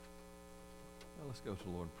Let's go to the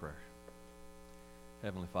Lord in prayer.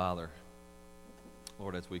 Heavenly Father,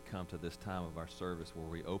 Lord, as we come to this time of our service where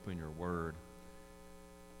we open your word,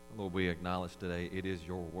 Lord, we acknowledge today it is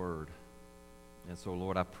your word. And so,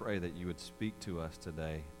 Lord, I pray that you would speak to us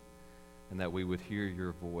today and that we would hear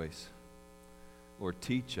your voice. Lord,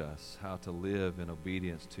 teach us how to live in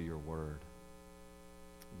obedience to your word.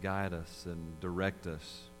 Guide us and direct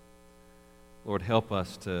us. Lord, help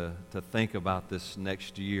us to think about this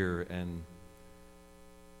next year and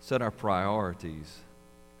set our priorities.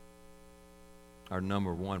 Our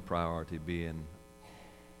number one priority being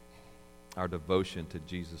our devotion to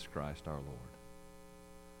Jesus Christ our Lord.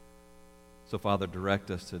 So, Father, direct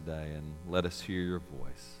us today and let us hear your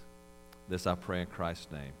voice. This I pray in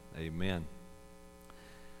Christ's name. Amen.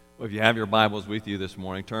 Well, if you have your Bibles with you this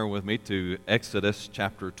morning, turn with me to Exodus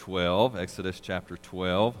chapter 12. Exodus chapter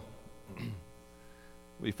 12. We'll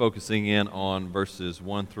be focusing in on verses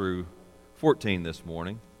 1 through 14 this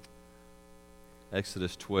morning.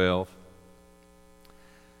 Exodus 12.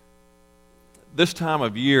 This time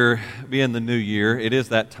of year, being the new year, it is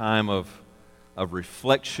that time of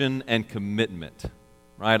reflection and commitment,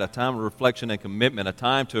 right? A time of reflection and commitment, a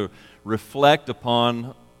time to reflect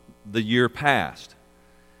upon the year past.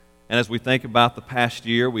 And as we think about the past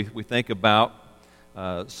year, we think about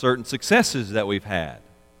certain successes that we've had.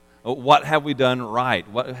 What have we done right?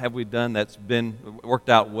 What have we done that's been worked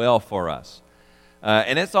out well for us?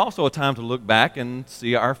 And it's also a time to look back and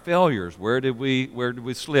see our failures. Where did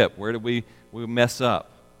we slip? Where did we mess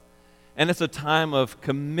up? And it's a time of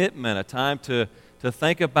commitment, a time to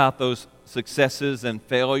think about those successes and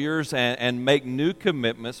failures and make new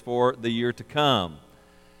commitments for the year to come.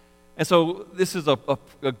 And so this is a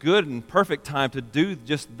good and perfect time to do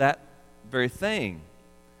just that very thing.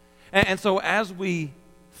 And so as we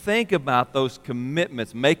think about those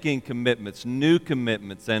commitments, making commitments, new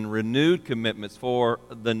commitments, and renewed commitments for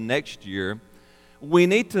the next year, we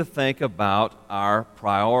need to think about our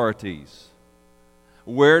priorities.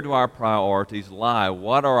 Where do our priorities lie?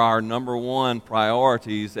 What are our number one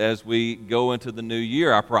priorities as we go into the new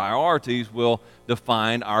year? Our priorities will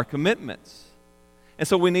define our commitments. And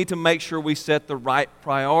so we need to make sure we set the right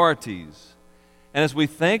priorities. And as we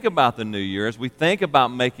think about the new year, as we think about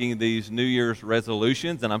making these New Year's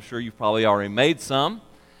resolutions, and I'm sure you've probably already made some,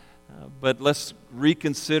 but let's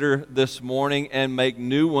reconsider this morning and make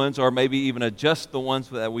new ones, or maybe even adjust the ones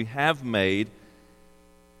that we have made.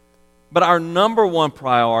 But our number one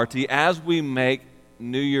priority as we make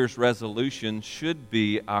New Year's resolutions should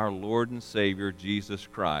be our Lord and Savior, Jesus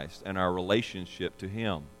Christ, and our relationship to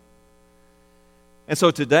Him. And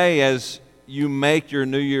so today, as you make your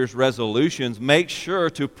New Year's resolutions, make sure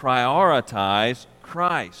to prioritize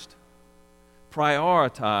Christ.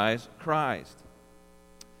 Prioritize Christ.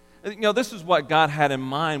 You know, this is what God had in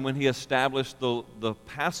mind when He established the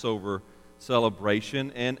Passover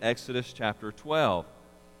celebration in Exodus chapter 12.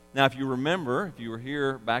 Now, if you remember, if you were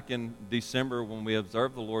here back in December when we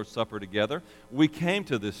observed the Lord's Supper together, we came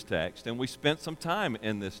to this text and we spent some time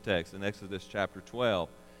in this text in Exodus chapter 12.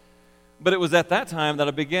 But it was at that time that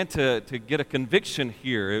I began to get a conviction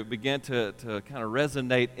here. It began to kind of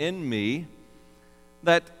resonate in me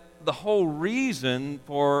that the whole reason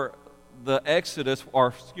for the Exodus,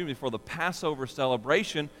 for the Passover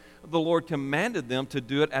celebration, the Lord commanded them to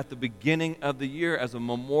do it at the beginning of the year as a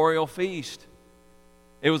memorial feast.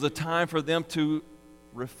 It was a time for them to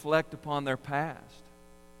reflect upon their past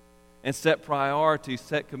and set priorities,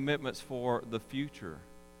 set commitments for the future.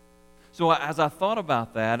 So as I thought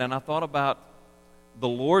about that, and I thought about the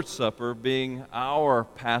Lord's Supper being our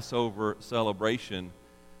Passover celebration,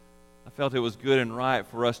 I felt it was good and right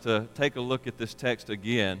for us to take a look at this text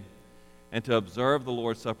again and to observe the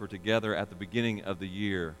Lord's Supper together at the beginning of the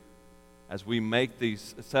year as we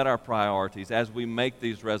set our priorities, as we make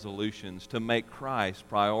these resolutions to make Christ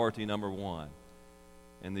priority number one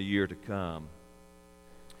in the year to come.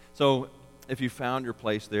 So if you found your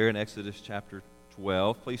place there in Exodus chapter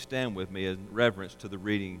 12, please stand with me in reverence to the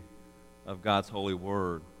reading of God's holy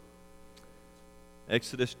word.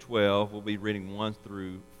 Exodus 12, we'll be reading 1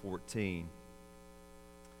 through 14.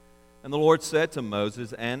 And the Lord said to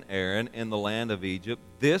Moses and Aaron in the land of Egypt,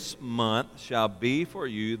 "This month shall be for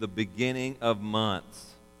you the beginning of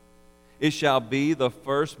months. It shall be the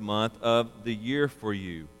first month of the year for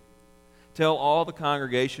you. Tell all the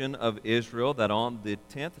congregation of Israel that on the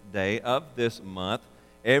 10th day of this month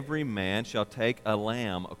every man shall take a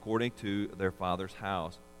lamb according to their father's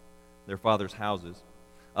houses,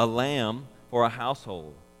 a lamb for a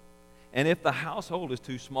household. And if the household is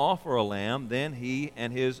too small for a lamb, then he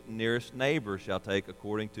and his nearest neighbor shall take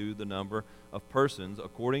according to the number of persons,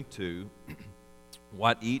 according to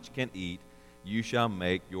what each can eat, you shall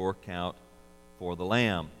make your count for the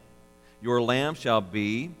lamb. Your lamb shall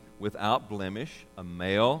be without blemish, a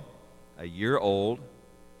male, a year old.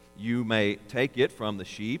 You may take it from the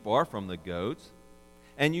sheep or from the goats,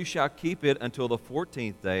 and you shall keep it until the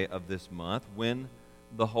 14th day of this month, when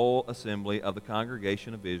the whole assembly of the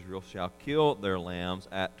congregation of Israel shall kill their lambs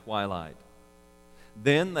at twilight.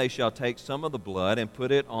 Then they shall take some of the blood and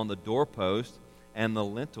put it on the doorpost and the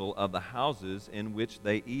lintel of the houses in which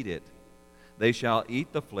they eat it. They shall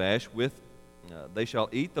eat the flesh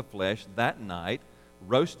that night,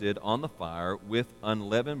 roasted on the fire with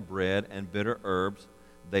unleavened bread and bitter herbs.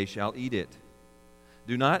 They shall eat it.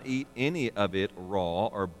 Do not eat any of it raw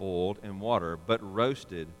or boiled in water, but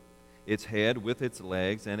roasted, its head with its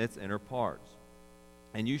legs and its inner parts.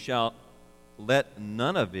 And you shall let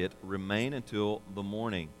none of it remain until the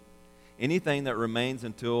morning. Anything that remains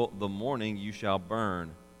until the morning you shall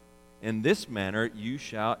burn. In this manner you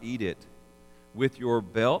shall eat it, with your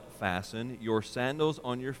belt fastened, your sandals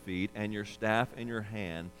on your feet, and your staff in your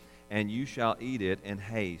hand, and you shall eat it in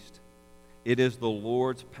haste. It is the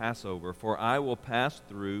Lord's Passover, for I will pass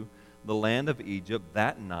through the land of Egypt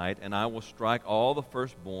that night, and I will strike all the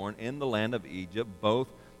firstborn in the land of Egypt, both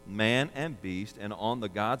man and beast, and on the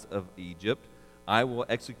gods of Egypt I will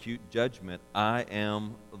execute judgment. I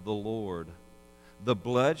am the Lord. The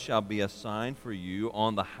blood shall be a sign for you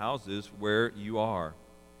on the houses where you are.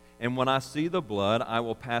 And when I see the blood, I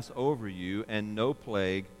will pass over you, and no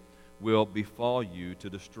plague will befall you to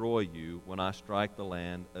destroy you when I strike the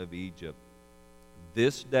land of Egypt.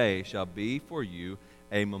 This day shall be for you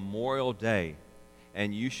a memorial day,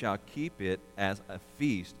 and you shall keep it as a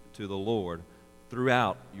feast to the Lord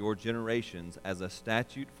throughout your generations. As a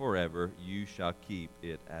statute forever, you shall keep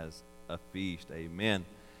it as a feast. Amen.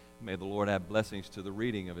 May the Lord add blessings to the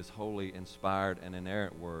reading of His holy, inspired, and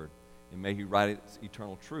inerrant word. And may He write its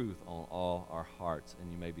eternal truth on all our hearts.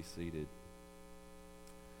 And you may be seated.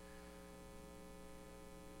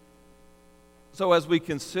 So as we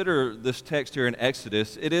consider this text here in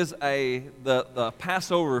Exodus, it is the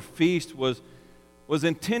Passover feast was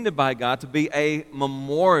intended by God to be a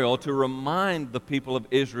memorial to remind the people of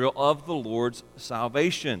Israel of the Lord's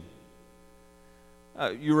salvation.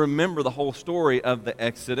 You remember the whole story of the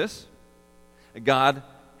Exodus. God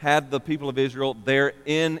had the people of Israel there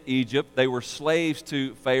in Egypt. They were slaves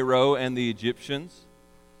to Pharaoh and the Egyptians.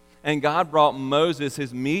 And God brought Moses,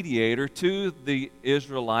 his mediator, to the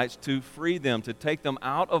Israelites to free them, to take them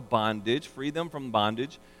out of bondage, free them from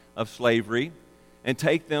bondage of slavery, and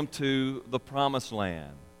take them to the promised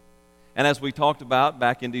land. And as we talked about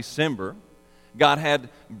back in December, God had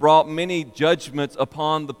brought many judgments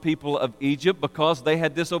upon the people of Egypt because they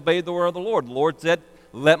had disobeyed the word of the Lord. The Lord said,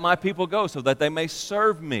 "Let my people go so that they may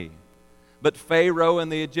serve me." But Pharaoh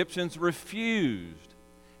and the Egyptians refused.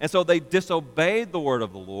 And so they disobeyed the word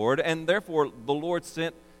of the Lord, and therefore the Lord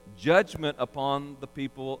sent judgment upon the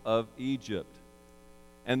people of Egypt.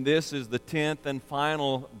 And this is the 10th and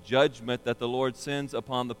final judgment that the Lord sends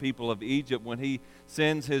upon the people of Egypt when He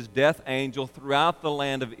sends His death angel throughout the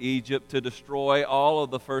land of Egypt to destroy all of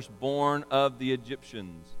the firstborn of the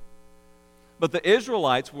Egyptians. But the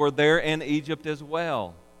Israelites were there in Egypt as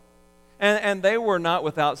well. And they were not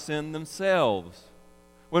without sin themselves.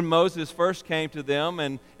 When Moses first came to them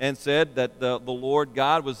and said that the Lord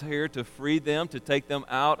God was here to free them, to take them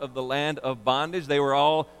out of the land of bondage, they were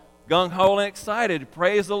all gung-ho and excited.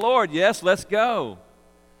 Praise the Lord. Yes, let's go.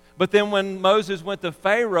 But then when Moses went to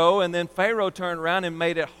Pharaoh, and then Pharaoh turned around and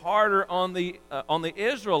made it harder on the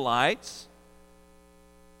Israelites,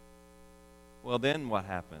 well, then what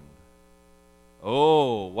happened?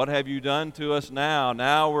 Oh, what have you done to us now?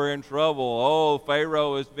 Now we're in trouble. Oh,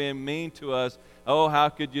 Pharaoh is being mean to us. Oh, how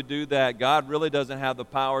could you do that? God really doesn't have the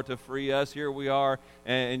power to free us. Here we are,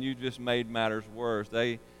 and you just made matters worse.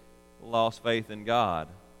 They lost faith in God.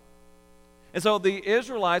 And so the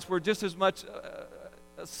Israelites were just as much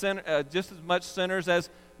sinners as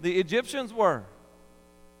the Egyptians were.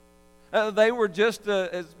 They were just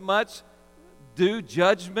as much due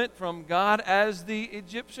judgment from God as the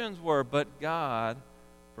Egyptians were. But God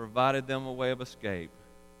provided them a way of escape,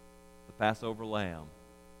 the Passover lamb.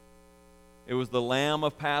 It was the lamb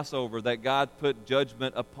of Passover that God put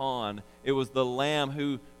judgment upon. It was the lamb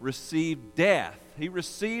who received death. He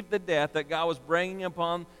received the death that God was bringing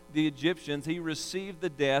upon the Egyptians. He received the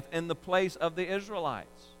death in the place of the Israelites.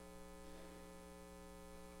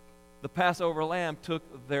 The Passover lamb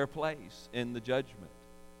took their place in the judgment.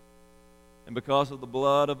 And because of the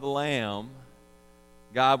blood of the lamb,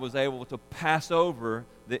 God was able to pass over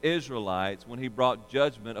the Israelites when He brought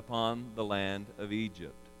judgment upon the land of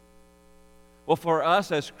Egypt. Well, for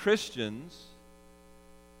us as Christians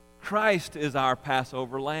Christ is our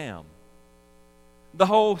Passover lamb. The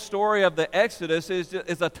whole story of the Exodus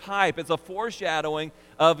is a type, it's a foreshadowing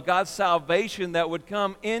of God's salvation that would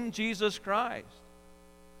come in Jesus Christ.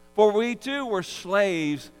 For we too were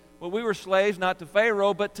slaves, but we were slaves not to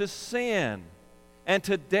Pharaoh, but to sin and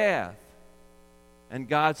to death. And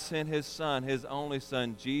God sent His Son, His only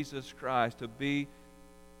Son, Jesus Christ, to be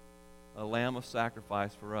a lamb of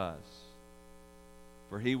sacrifice for us.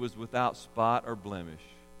 For He was without spot or blemish.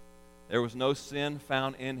 There was no sin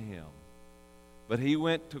found in Him. But He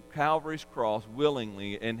went to Calvary's cross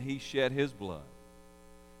willingly, and He shed His blood.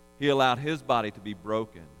 He allowed His body to be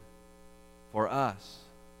broken for us,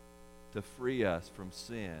 to free us from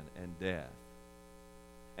sin and death.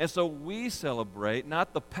 And so we celebrate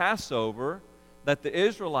not the Passover that the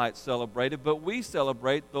Israelites celebrated, but we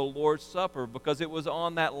celebrate the Lord's Supper, because it was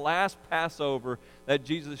on that last Passover that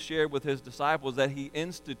Jesus shared with His disciples that He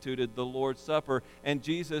instituted the Lord's Supper, and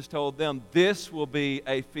Jesus told them, this will be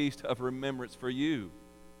a feast of remembrance for you.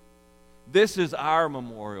 This is our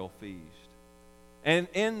memorial feast. And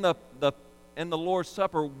in the Lord's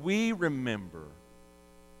Supper, we remember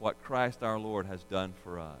what Christ our Lord has done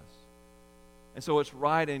for us. And so it's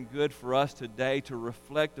right and good for us today to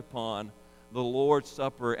reflect upon the Lord's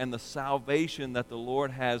Supper and the salvation that the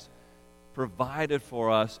Lord has provided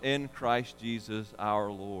for us in Christ Jesus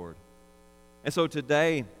our Lord. And so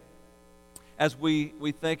today, as we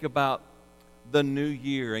think about the new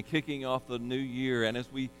year and kicking off the new year, and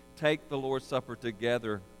as we take the Lord's Supper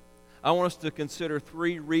together, I want us to consider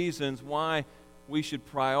 3 reasons why we should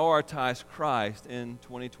prioritize Christ in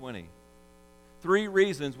 2020. 3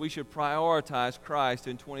 reasons we should prioritize Christ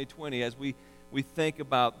in 2020 as we think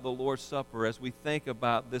about the Lord's Supper, as we think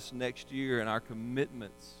about this next year and our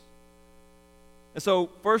commitments. And so,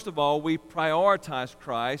 first of all, we prioritize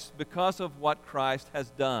Christ because of what Christ has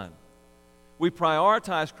done. We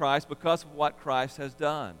prioritize Christ because of what Christ has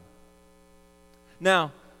done.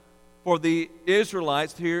 Now, for the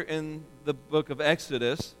Israelites here in the book of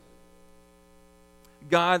Exodus,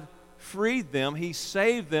 God freed them, He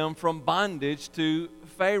saved them from bondage to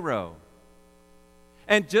Pharaoh.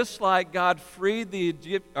 And just like God freed the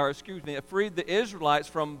Israelites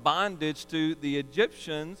from bondage to the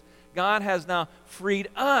Egyptians, God has now freed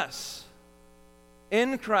us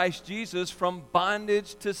in Christ Jesus from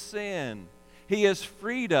bondage to sin. He has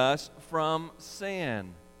freed us from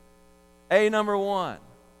sin. Number 1,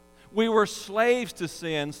 we were slaves to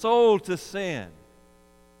sin, sold to sin.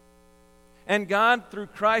 And God, through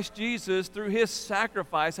Christ Jesus, through His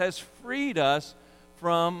sacrifice, has freed us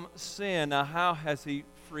from sin. Now, how has He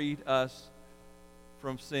freed us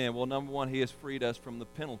from sin? Well, number 1, He has freed us from the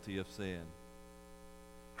penalty of sin.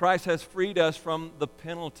 Christ has freed us from the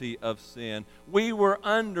penalty of sin. We were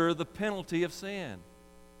under the penalty of sin.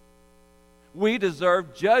 We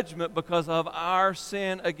deserve judgment because of our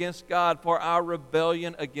sin against God, for our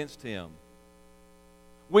rebellion against Him.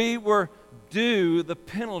 We were due the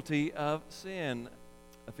penalty of sin.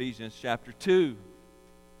 Ephesians chapter 2.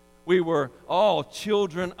 We were all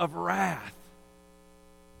children of wrath.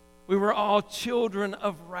 We were all children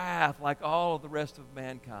of wrath like all of the rest of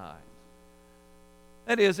mankind.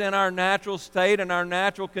 That is, in our natural state and our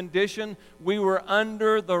natural condition, we were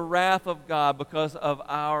under the wrath of God because of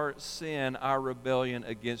our sin, our rebellion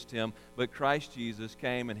against Him. But Christ Jesus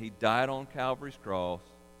came and He died on Calvary's cross.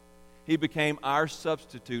 He became our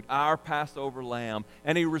substitute, our Passover lamb,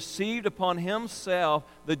 and He received upon Himself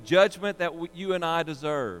the judgment that you and I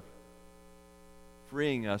deserve,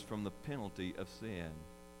 freeing us from the penalty of sin.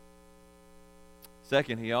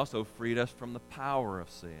 Second, He also freed us from the power of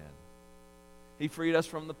sin. He freed us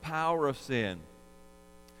from the power of sin.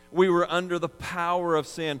 We were under the power of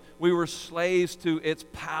sin. We were slaves to its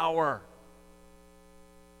power.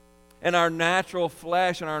 And our natural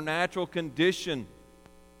flesh and our natural condition,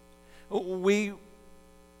 we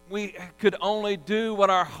could only do what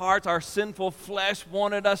our hearts, our sinful flesh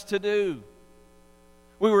wanted us to do.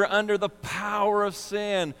 We were under the power of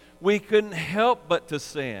sin. We couldn't help but to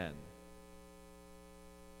sin.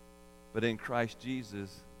 But in Christ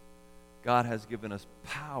Jesus, God has given us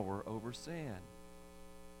power over sin.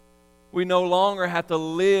 We no longer have to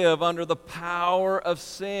live under the power of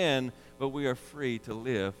sin, but we are free to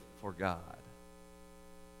live for God.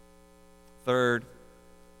 Third,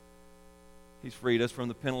 He's freed us from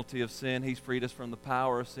the penalty of sin. He's freed us from the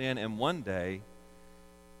power of sin. And one day,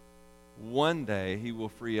 He will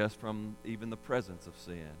free us from even the presence of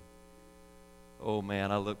sin. Oh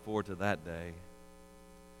man, I look forward to that day.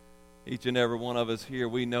 Each and every one of us here,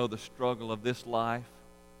 we know the struggle of this life.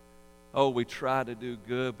 Oh, we try to do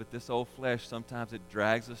good, but this old flesh, sometimes it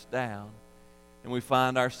drags us down. And we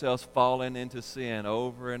find ourselves falling into sin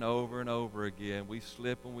over and over and over again. We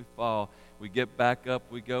slip and we fall. We get back up,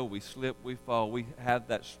 we go. We slip, we fall. We have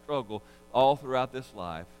that struggle all throughout this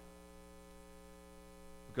life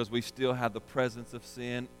because we still have the presence of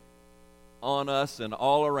sin on us and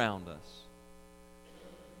all around us.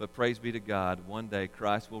 But praise be to God, one day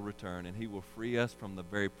Christ will return and He will free us from the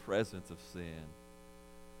very presence of sin.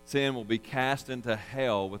 Sin will be cast into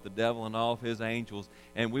hell with the devil and all of his angels,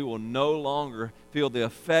 and we will no longer feel the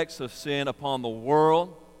effects of sin upon the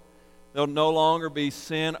world. There'll no longer be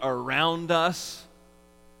sin around us.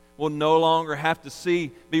 We'll no longer have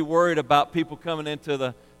to be worried about people coming into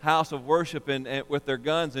the house of worship and with their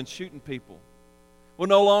guns and shooting people. We'll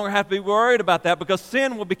no longer have to be worried about that because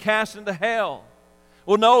sin will be cast into hell.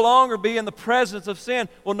 We'll no longer be in the presence of sin.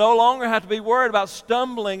 We'll no longer have to be worried about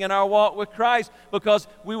stumbling in our walk with Christ because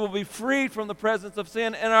we will be freed from the presence of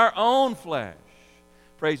sin in our own flesh.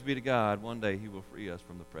 Praise be to God, one day He will free us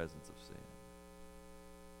from the presence of sin.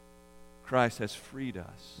 Christ has freed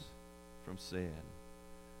us from sin.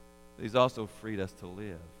 He's also freed us to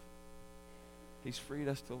live. He's freed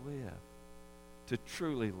us to live, to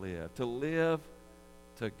truly live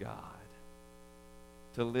to God,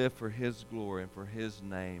 to live for His glory and for His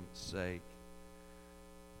name's sake.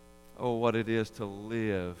 Oh, what it is to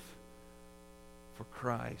live for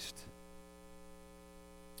Christ.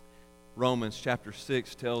 Romans chapter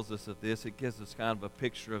 6 tells us of this. It gives us kind of a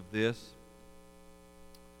picture of this.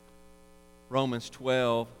 Romans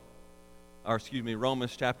chapter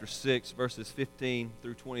 6, verses 15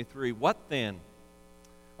 through 23. What then?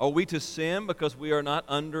 Are we to sin because we are not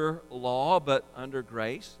under law but under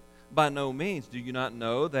grace? By no means. Do you not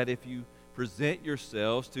know that if you present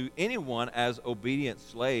yourselves to anyone as obedient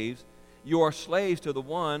slaves, you are slaves to the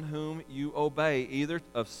one whom you obey, either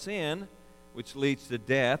of sin, which leads to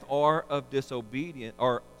death, or of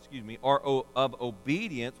of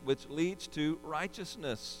obedience, which leads to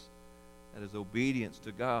righteousness. That is obedience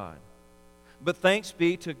to God. But thanks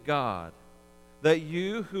be to God that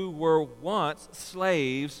you who were once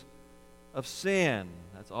slaves of sin,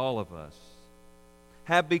 that's all of us,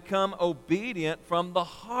 have become obedient from the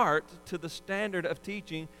heart to the standard of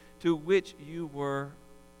teaching to which you were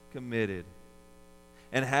committed.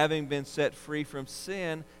 And having been set free from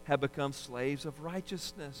sin, have become slaves of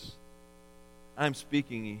righteousness. I'm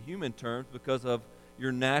speaking in human terms because of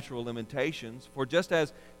your natural limitations. For just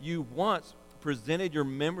as you once presented your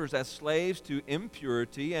members as slaves to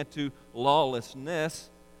impurity and to lawlessness,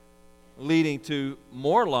 leading to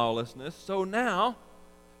more lawlessness, so now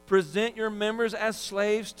present your members as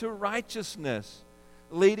slaves to righteousness,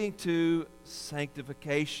 leading to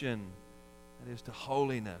sanctification, that is, to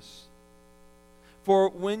holiness. For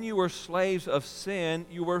when you were slaves of sin,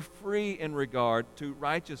 you were free in regard to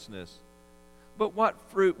righteousness. But what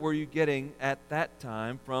fruit were you getting at that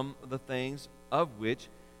time from the things of which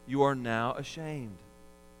you are now ashamed?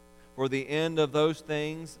 For the end of those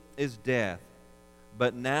things is death.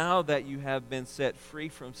 But now that you have been set free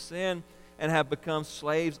from sin and have become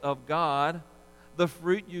slaves of God, the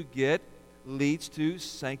fruit you get leads to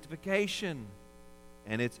sanctification,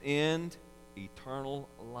 and its end, eternal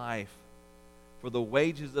life. For the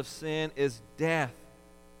wages of sin is death,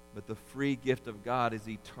 but the free gift of God is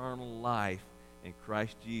eternal life in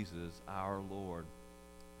Christ Jesus our Lord.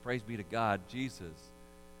 Praise be to God. Jesus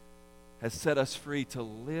has set us free to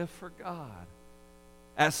live for God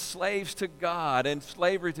as slaves to God, and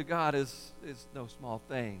slavery to God is no small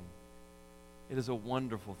thing. It is a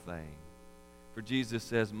wonderful thing. For Jesus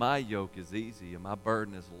says, my yoke is easy and my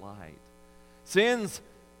burden is light. Sin's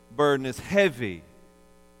burden is heavy,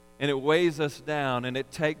 and it weighs us down, and it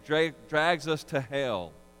drags us to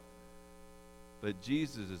hell. But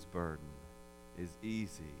Jesus' burden is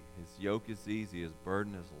easy. His yoke is easy. His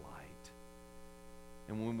burden is light.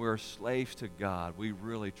 And when we're slaves to God, we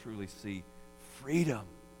really, truly see freedom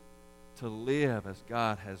to live as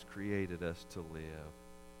God has created us to live.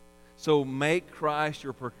 So make Christ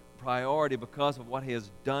your priority because of what He has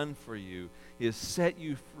done for you. He has set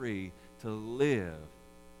you free to live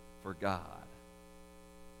for God.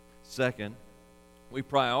 Second, we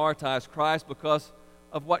prioritize Christ because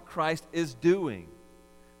of what Christ is doing.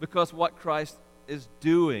 Because what Christ is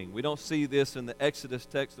doing. We don't see this in the Exodus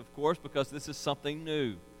text, of course, because this is something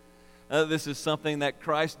new. This is something that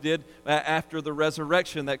Christ did after the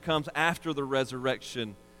resurrection, that comes after the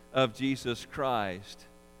resurrection of Jesus Christ.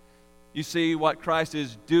 You see what Christ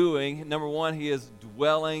is doing. Number one, He is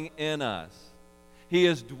dwelling in us. He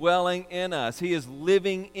is dwelling in us. He is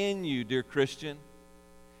living in you, dear Christian.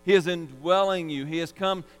 He is indwelling you. He has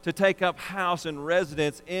come to take up house and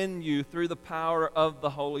residence in you through the power of the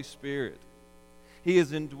Holy Spirit. He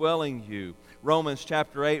is indwelling you. Romans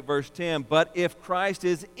chapter 8, verse 10, but if Christ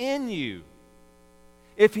is in you,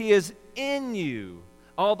 if He is in you,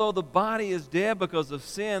 although the body is dead because of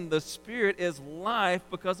sin, the Spirit is life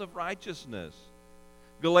because of righteousness.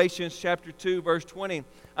 Galatians chapter 2, verse 20,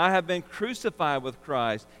 I have been crucified with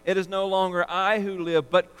Christ. It is no longer I who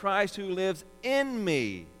live, but Christ who lives in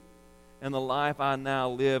me. And the life I now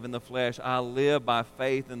live in the flesh, I live by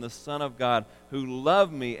faith in the Son of God who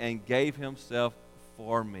loved me and gave Himself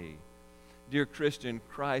for me. Dear Christian,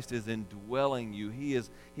 Christ is indwelling you. He has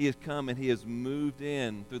come and He has moved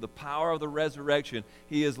in through the power of the resurrection.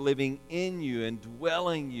 He is living in you,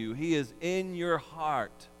 indwelling you. He is in your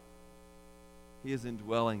heart. He is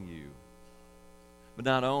indwelling you. But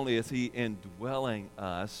not only is He indwelling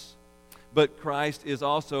us, but Christ is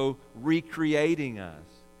also recreating us.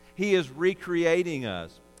 He is recreating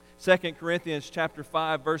us. 2 Corinthians chapter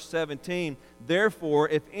 5, verse 17, therefore,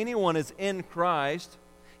 if anyone is in Christ,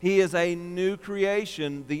 he is a new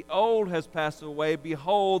creation. The old has passed away.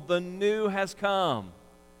 Behold, the new has come.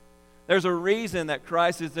 There's a reason that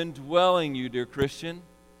Christ is indwelling you, dear Christian.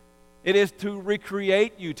 It is to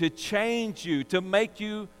recreate you, to change you, to make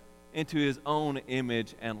you into His own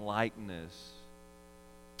image and likeness.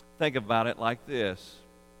 Think about it like this.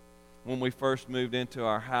 When we first moved into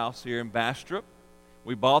our house here in Bastrop,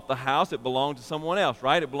 we bought the house. It belonged to someone else,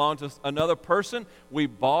 right? It belonged to another person. We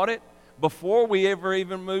bought it before we ever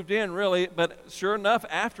even moved in, really. But sure enough,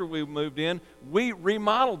 after we moved in, we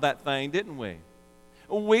remodeled that thing, didn't we?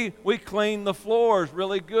 We cleaned the floors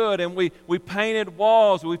really good, and we painted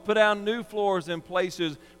walls. We put down new floors in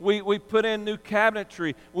places. We put in new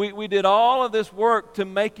cabinetry. We did all of this work to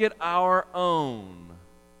make it our own.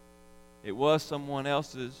 It was someone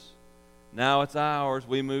else's. Now it's ours.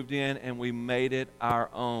 We moved in and we made it our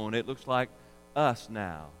own. It looks like us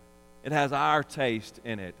now. It has our taste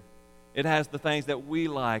in it. It has the things that we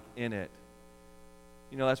like in it.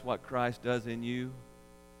 You know, that's what Christ does in you.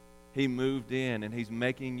 He moved in and He's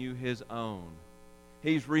making you His own.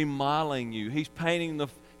 He's remodeling you. He's painting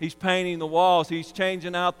the walls. He's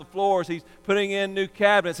changing out the floors. He's putting in new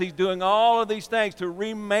cabinets. He's doing all of these things to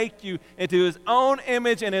remake you into His own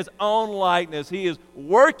image and His own likeness. He is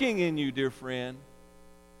working in you, dear friend.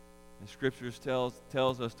 And Scriptures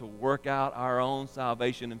tells us to work out our own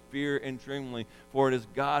salvation in fear and trembling, for it is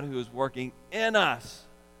God who is working in us,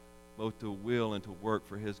 both to will and to work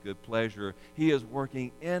for His good pleasure. He is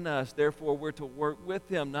working in us. Therefore, we're to work with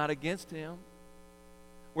Him, not against Him.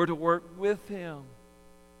 We're to work with Him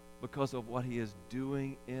because of what He is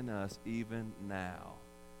doing in us even now,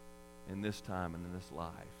 in this time and in this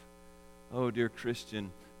life. Oh, dear Christian,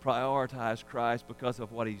 prioritize Christ because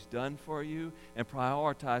of what He's done for you, and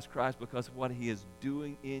prioritize Christ because of what He is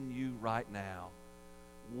doing in you right now.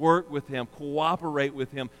 Work with Him, cooperate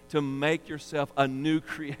with Him to make yourself a new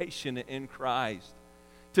creation in Christ,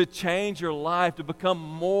 to change your life, to become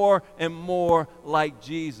more and more like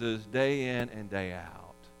Jesus day in and day out.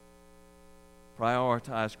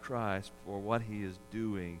 Prioritize Christ for what He is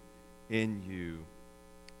doing in you.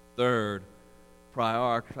 Third,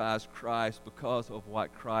 prioritize Christ because of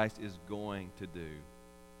what Christ is going to do.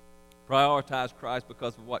 Prioritize Christ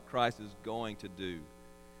because of what Christ is going to do.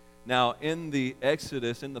 Now, in the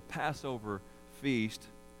Exodus, in the Passover feast,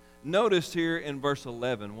 notice here in verse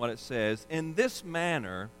 11 what it says, in this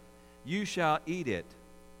manner you shall eat it,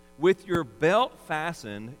 with your belt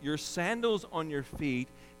fastened, your sandals on your feet,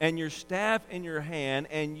 and your staff in your hand,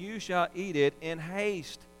 and you shall eat it in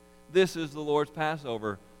haste. This is the Lord's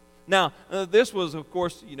Passover. Now, this was, of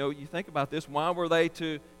course, you think about this. Why were they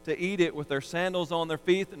to eat it with their sandals on their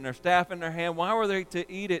feet and their staff in their hand? Why were they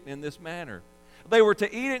to eat it in this manner? They were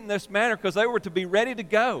to eat it in this manner because they were to be ready to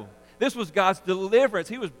go. This was God's deliverance.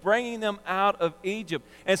 He was bringing them out of Egypt.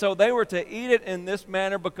 And so they were to eat it in this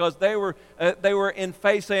manner because they were in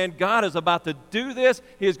faith saying, God is about to do this.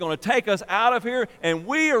 He is going to take us out of here, and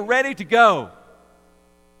we are ready to go.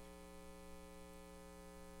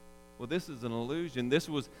 Well, this is an illusion. This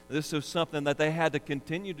was something that they had to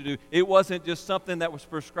continue to do. It wasn't just something that was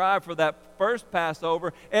prescribed for that first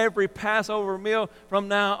Passover. Every Passover meal from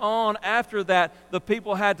now on, after that, the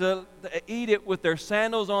people had to eat it with their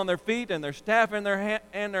sandals on their feet and their staff in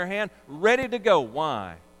their hand, ready to go.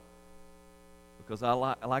 Why? Because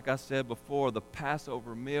like I said before, the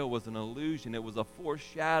Passover meal was an illusion. It was a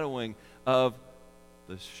foreshadowing of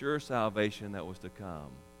the sure salvation that was to come.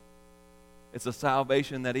 It's a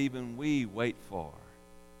salvation that even we wait for.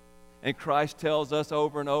 And Christ tells us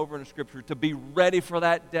over and over in Scripture to be ready for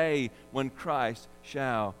that day when Christ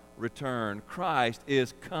shall return. Christ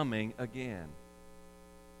is coming again.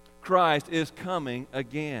 Christ is coming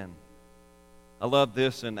again. I love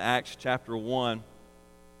this in Acts chapter 1.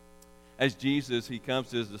 as Jesus, he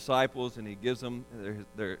comes to his disciples and he gives them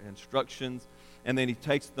their instructions, and then he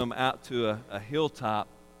takes them out to a hilltop.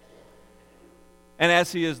 And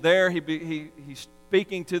as he is there, he's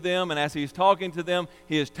speaking to them, and as he's talking to them,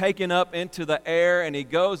 he is taken up into the air, and he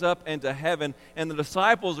goes up into heaven, and the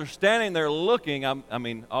disciples are standing there looking. I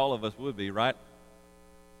mean, all of us would be, right?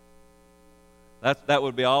 That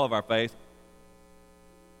would be all of our face.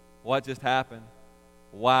 What just happened?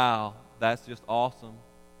 Wow, that's just awesome.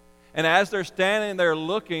 And as they're standing there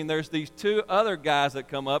looking, there's these two other guys that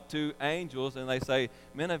come up, two angels, and they say,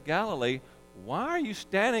 "Men of Galilee, why are you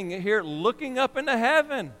standing here looking up into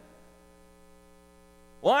heaven?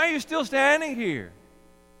 Why are you still standing here?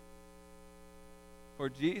 For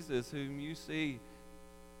Jesus, whom you see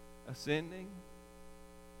ascending,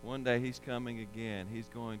 one day he's coming again. He's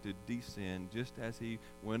going to descend. Just as he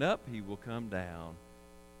went up, he will come down.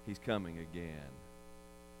 He's coming again."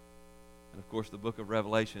 And of course, the book of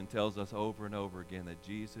Revelation tells us over and over again that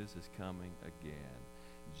Jesus is coming again.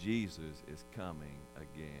 Jesus is coming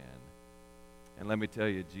again. And let me tell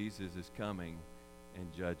you, Jesus is coming in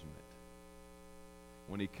judgment.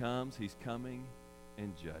 When he comes, he's coming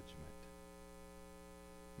in judgment.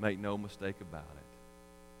 Make no mistake about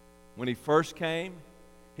it. When he first came,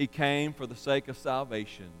 he came for the sake of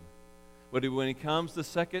salvation. But when he comes the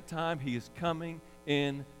second time, he is coming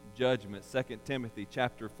in judgment. 2 Timothy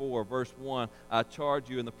chapter 4, verse 1, "I charge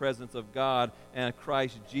you in the presence of God and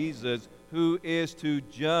Christ Jesus, who is to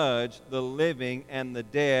judge the living and the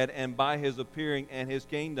dead, and by his appearing and his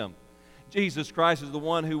kingdom." Jesus Christ is the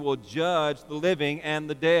one who will judge the living and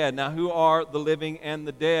the dead. Now, who are the living and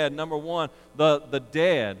the dead? Number one, the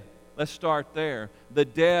dead. Let's start there. The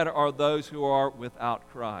dead are those who are without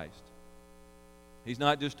Christ. He's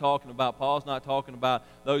not just talking about, Paul's not talking about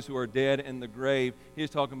those who are dead in the grave.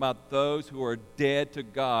 He's talking about those who are dead to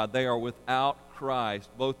God. They are without Christ,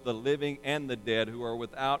 both the living and the dead who are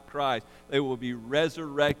without Christ. They will be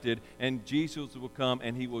resurrected, and Jesus will come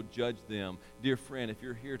and he will judge them. Dear friend, if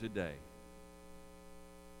you're here today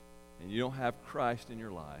and you don't have Christ in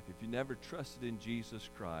your life, if you never trusted in Jesus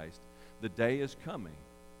Christ, the day is coming.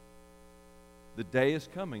 The day is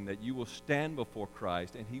coming that you will stand before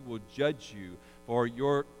Christ and he will judge you for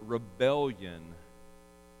your rebellion,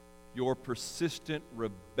 your persistent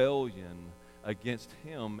rebellion against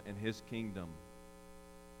him and his kingdom.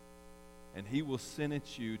 And he will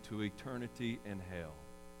sentence you to eternity in hell,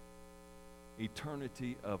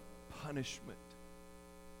 eternity of punishment,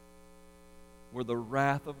 where the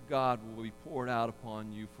wrath of God will be poured out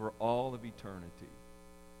upon you for all of eternity.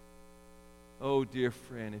 Oh, dear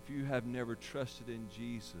friend, if you have never trusted in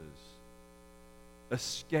Jesus,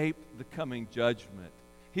 escape the coming judgment.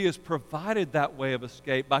 He has provided that way of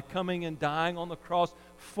escape by coming and dying on the cross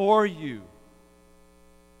for you.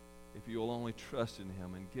 If you will only trust in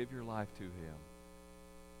him and give your life to him,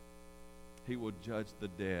 he will judge the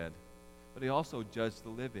dead, but he also judges the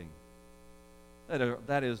living.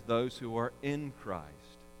 That is those who are in Christ,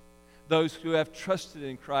 those who have trusted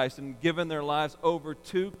in Christ and given their lives over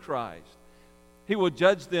to Christ. He will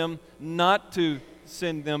judge them not to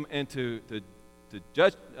send them into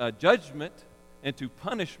judgment, into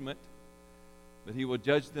punishment, but he will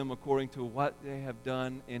judge them according to what they have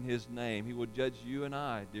done in his name. He will judge you and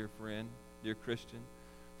I, dear friend, dear Christian,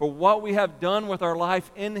 for what we have done with our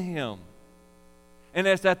life in him. And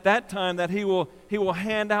it's at that time that he will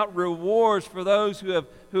hand out rewards for those who have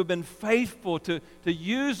been faithful to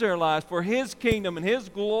use their lives for his kingdom and his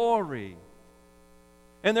glory.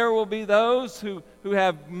 And there will be those who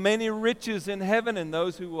have many riches in heaven and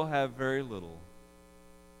those who will have very little.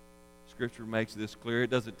 Scripture makes this clear.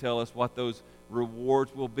 It doesn't tell us what those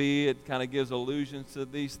rewards will be. It kind of gives allusions to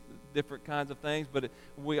these different kinds of things. But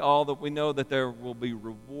we know that there will be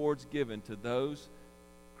rewards given to those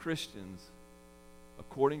Christians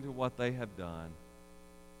according to what they have done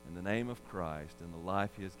in the name of Christ and the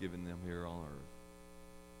life he has given them here on earth.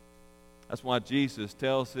 That's why Jesus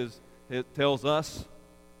tells us,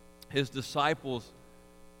 his disciples,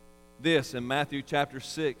 this in Matthew chapter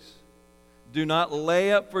 6. "Do not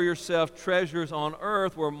lay up for yourself treasures on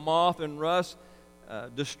earth where moth and rust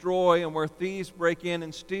destroy and where thieves break in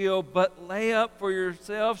and steal, but lay up for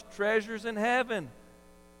yourselves treasures in heaven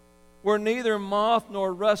where neither moth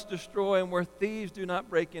nor rust destroy and where thieves do not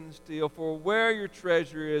break in and steal. For where your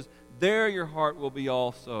treasure is, there your heart will be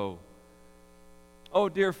also." Oh,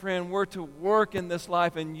 dear friend, we're to work in this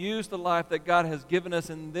life and use the life that God has given us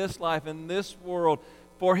in this life, in this world,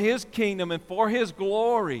 for his kingdom and for his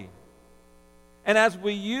glory. And as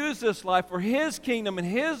we use this life for his kingdom and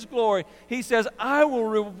his glory, he says, "I will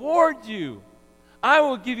reward you. I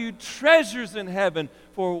will give you treasures in heaven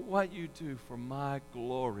for what you do for my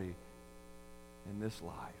glory in this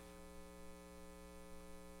life.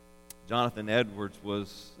 Jonathan Edwards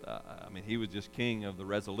was, he was just king of the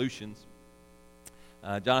resolutions.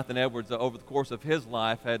 Jonathan Edwards, over the course of his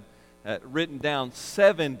life, had written down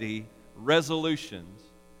 70 resolutions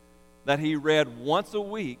that he read once a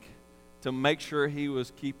week to make sure he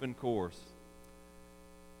was keeping course.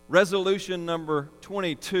 Resolution number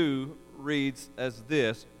 22 reads as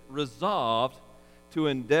this: resolved to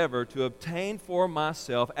endeavor to obtain for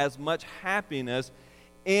myself as much happiness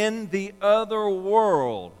in the other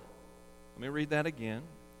world. Let me read that again.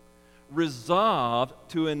 Resolved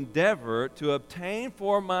to endeavor to obtain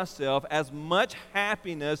for myself as much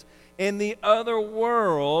happiness in the other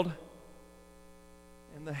world,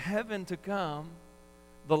 in the heaven to come,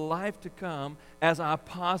 the life to come, as I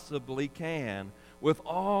possibly can, with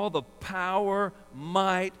all the power,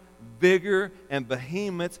 might, vigor, and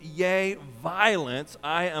vehemence, yea, violence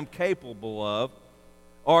I am capable of,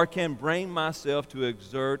 or can bring myself to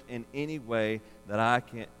exert in any way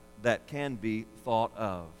that can be thought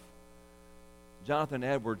of. Jonathan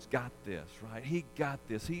Edwards got this, right? He got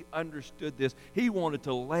this. He understood this. He wanted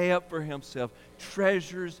to lay up for himself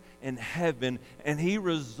treasures in heaven, and he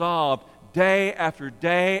resolved day after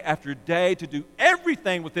day after day to do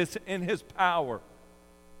everything with this in his power.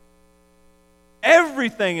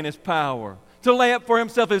 Everything in his power to lay up for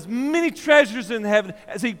himself as many treasures in heaven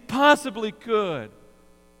as he possibly could.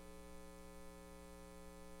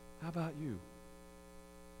 How about you?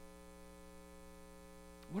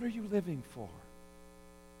 What are you living for?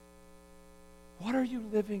 What are you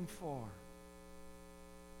living for?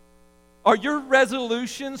 Are your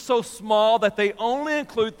resolutions so small that they only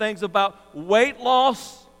include things about weight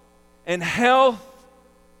loss and health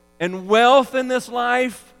and wealth in this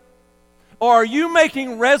life? Or are you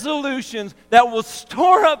making resolutions that will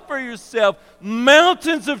store up for yourself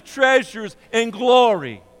mountains of treasures and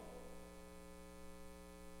glory?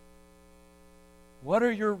 What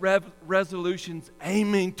are your resolutions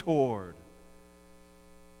aiming toward?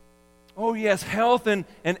 Oh yes, health and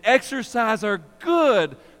exercise are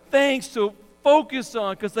good things to focus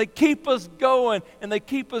on because they keep us going and they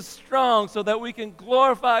keep us strong so that we can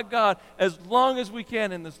glorify God as long as we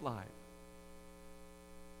can in this life.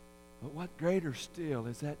 But what greater still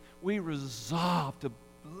is that we resolve to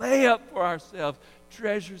lay up for ourselves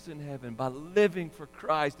treasures in heaven by living for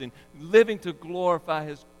Christ and living to glorify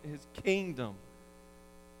His kingdom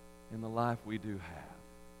in the life we do have.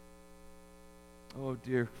 Oh,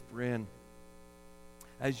 dear friend,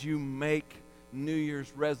 as you make New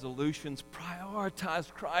Year's resolutions,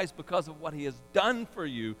 prioritize Christ because of what He has done for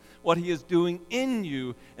you, what He is doing in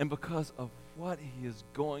you, and because of what He is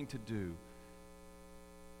going to do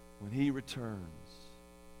when He returns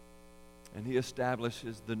and He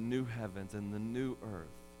establishes the new heavens and the new earth.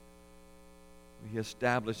 He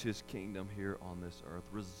established His kingdom here on this earth.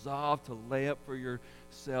 Resolve to lay up for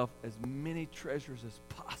yourself as many treasures as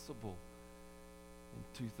possible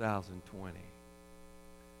in 2020.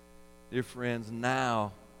 Dear friends,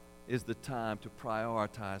 now is the time to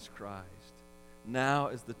prioritize Christ. Now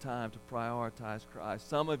is the time to prioritize Christ.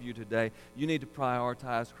 Some of you today, you need to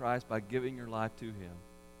prioritize Christ by giving your life to Him.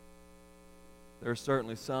 There are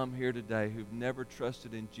certainly some here today who've never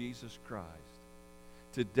trusted in Jesus Christ.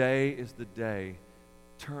 Today is the day.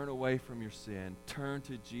 Turn away from your sin. Turn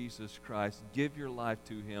to Jesus Christ. Give your life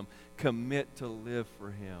to Him. Commit to live for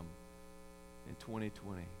Him in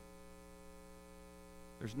 2020.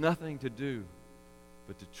 There's nothing to do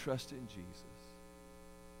but to trust in Jesus.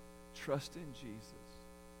 Trust in Jesus,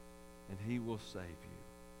 and He will save you.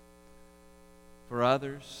 For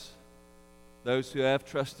others, those who have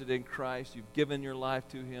trusted in Christ, you've given your life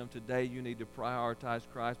to Him. Today you need to prioritize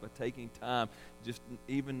Christ by taking time, just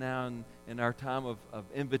even now in our time of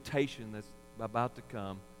invitation that's about to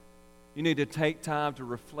come. You need to take time to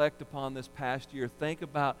reflect upon this past year. Think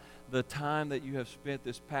about the time that you have spent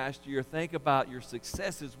this past year. Think about your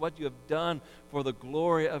successes, what you have done for the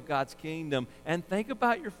glory of God's kingdom, and think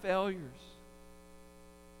about your failures.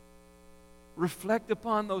 Reflect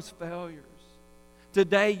upon those failures.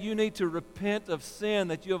 Today, you need to repent of sin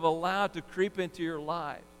that you have allowed to creep into your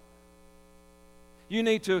life.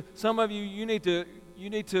 Some of you, you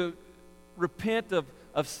need to repent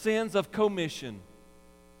of sins of commission,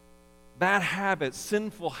 bad habits,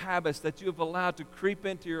 sinful habits that you have allowed to creep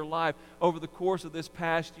into your life over the course of this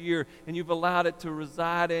past year, and you've allowed it to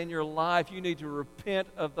reside in your life. You need to repent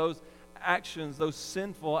of those actions, those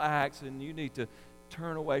sinful acts, and you need to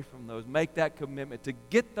turn away from those. Make that commitment to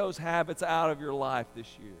get those habits out of your life this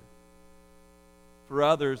year. For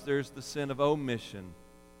others, there's the sin of omission.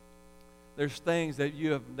 There's things that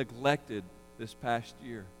you have neglected this past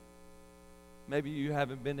year. Maybe you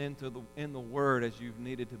haven't been in the Word as you've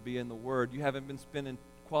needed to be in the Word. You haven't been spending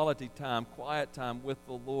quality time, quiet time with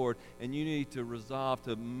the Lord, and you need to resolve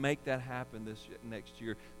to make that happen next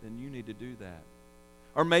year. Then you need to do that.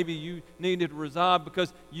 Or maybe you needed to resolve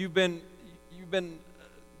because you've been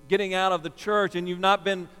getting out of the church and you've not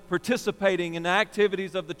been participating in the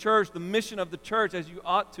activities of the church, the mission of the church as you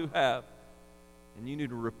ought to have. And you need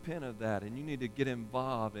to repent of that, and you need to get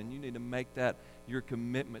involved, and you need to make that your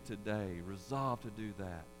commitment today. Resolve to do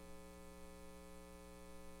that.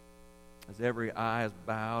 As every eye is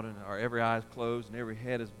bowed, or every eye is closed, and every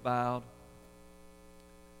head is bowed,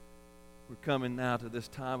 we're coming now to this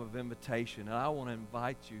time of invitation. And I want to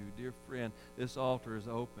invite you, dear friend, this altar is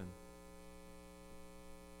open.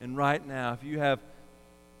 And right now, if you have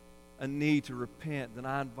a need to repent, then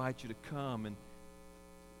I invite you to come and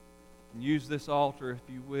use this altar, if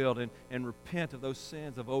you will, and repent of those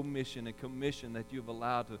sins of omission and commission that you've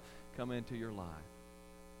allowed to come into your life.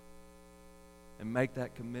 And make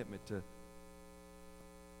that commitment to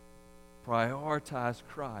prioritize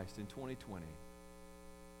Christ in 2020.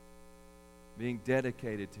 Being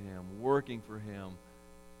dedicated to Him, working for Him,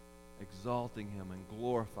 exalting Him, and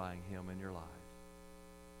glorifying Him in your life.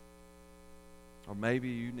 Or maybe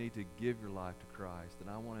you need to give your life to Christ, and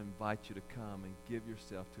I want to invite you to come and give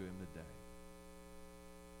yourself to Him today.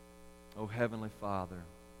 Oh, Heavenly Father,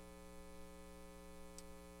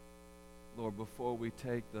 Lord, before we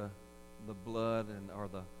take the blood or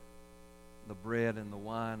the bread and the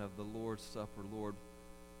wine of the Lord's Supper, Lord,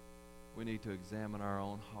 we need to examine our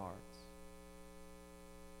own hearts.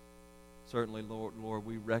 Certainly, Lord,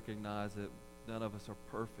 we recognize that none of us are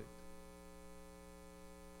perfect.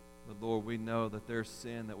 But Lord, we know that there's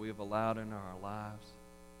sin that we have allowed in our lives.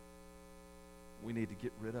 We need to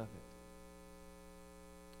get rid of it.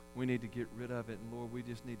 We need to get rid of it. And Lord, we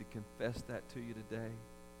just need to confess that to you today.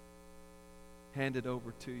 Hand it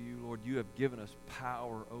over to you, Lord. You have given us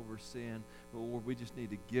power over sin. But Lord, we just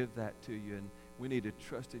need to give that to you. And we need to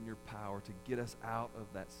trust in your power to get us out of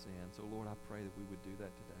that sin. So Lord, I pray that we would do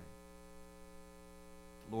that today.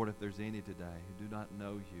 Lord, if there's any today who do not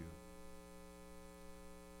know you,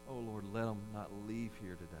 oh, Lord, let them not leave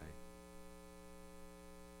here today.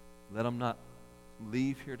 Let them not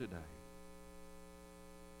leave here today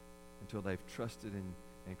until they've trusted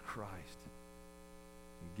in Christ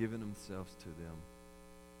and given themselves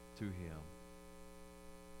to Him,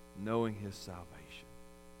 knowing His salvation,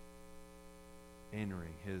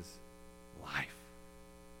 entering His life.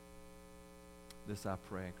 This I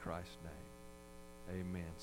pray in Christ's name. Amen.